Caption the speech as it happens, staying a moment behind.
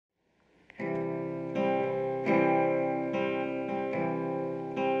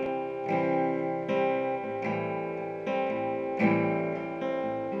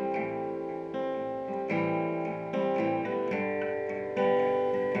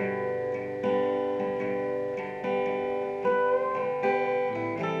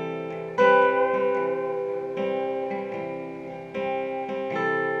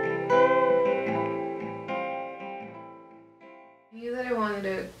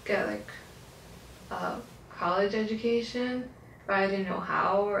get like a college education, but I didn't know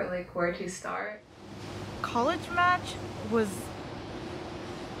how or like where to start. College Match was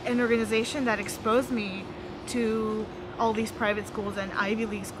an organization that exposed me to all these private schools and Ivy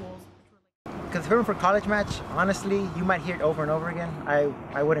League schools. Because if it weren't for College Match, honestly, you might hear it over and over again.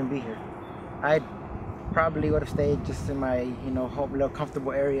 I wouldn't be here. I probably would have stayed just in my, home, little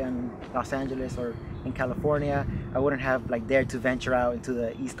comfortable area in Los Angeles or in California. I wouldn't have like dared to venture out into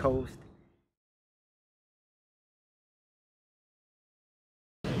the East Coast.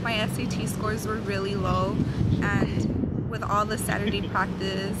 My SAT scores were really low, and with all the Saturday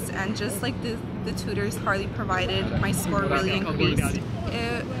practice and just like the tutors hardly provided, my score really increased.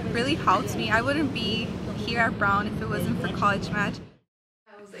 It really helped me. I wouldn't be here at Brown if it wasn't for College Match.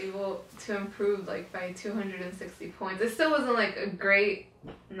 I was able to improve like by 260 points. It still wasn't like a great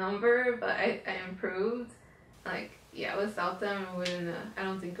number, but I improved. Like, yeah, without them, I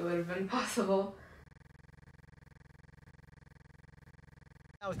don't think it would have been possible.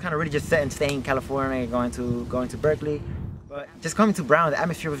 I was kind of really just set in staying in California, going to Berkeley, but just coming to Brown, the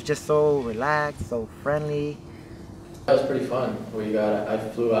atmosphere was just so relaxed, so friendly. That was pretty fun. I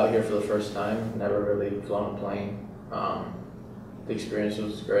flew out here for the first time, never really flown a plane. The experience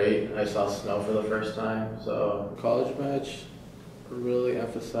was great. I saw snow for the first time. So College Match really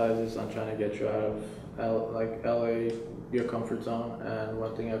emphasizes on trying to get you out of LA, your comfort zone. And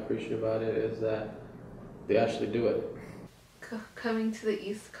one thing I appreciate about it is that they actually do it. Coming to the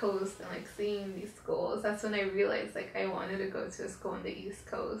East Coast and like seeing these schools, that's when I realized like I wanted to go to a school in the East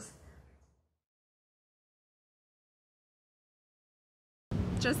Coast.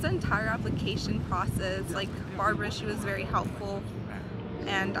 Just the entire application process, like Barbara, she was very helpful,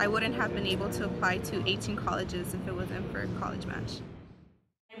 and I wouldn't have been able to apply to 18 colleges if it wasn't for College Match.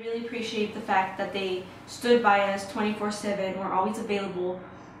 I really appreciate the fact that they stood by us 24/7, were always available.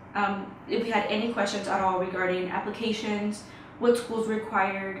 If we had any questions at all regarding applications, what schools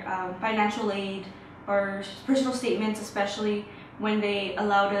required, financial aid, or personal statements, especially when they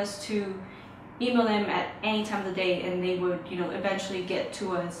allowed us to email them at any time of the day, and they would, eventually get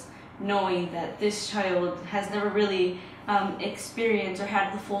to us, knowing that this child has never really experienced or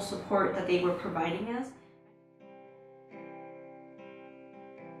had the full support that they were providing us.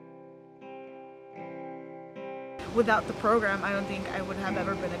 Without the program, I don't think I would have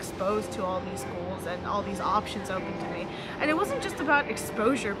ever been exposed to all these schools and all these options open to me. And it wasn't just about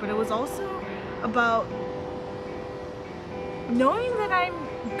exposure, but it was also about knowing that I'm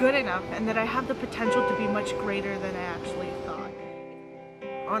good enough and that I have the potential to be much greater than I actually thought.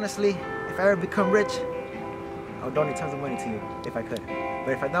 Honestly, if I ever become rich, I'll donate tons of money to you if I could.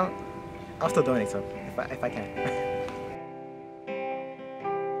 But if I don't, I'll still donate some if I can.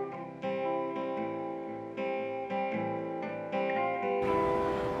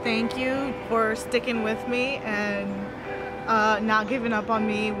 Thank you for sticking with me and not giving up on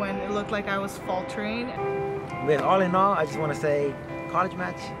me when it looked like I was faltering. But all in all, I just want to say, College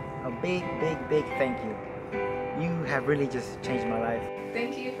Match, a big, big, big thank you. You have really just changed my life.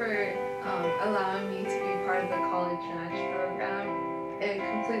 Thank you for allowing me to be part of the College Match program. It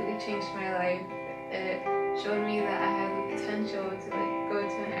completely changed my life. It showed me that I had the potential to go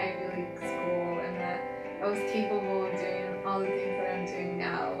to an Ivy League school and that I was capable of doing all the things that I'm doing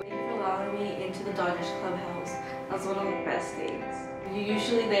now. Thank you for allowing me into the Dodgers clubhouse. That was one of the best things. You're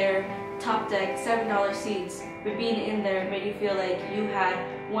usually there, top deck, $7 seats, but being in there made you feel like you had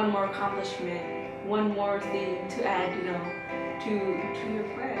one more accomplishment, one more thing to add, to your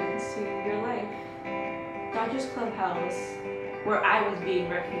friends, to your life. Dodgers clubhouse, where I was being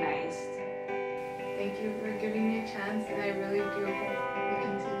recognized. Thank you for giving me a chance, and I really do hope we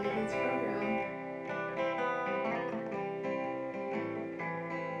continue this program.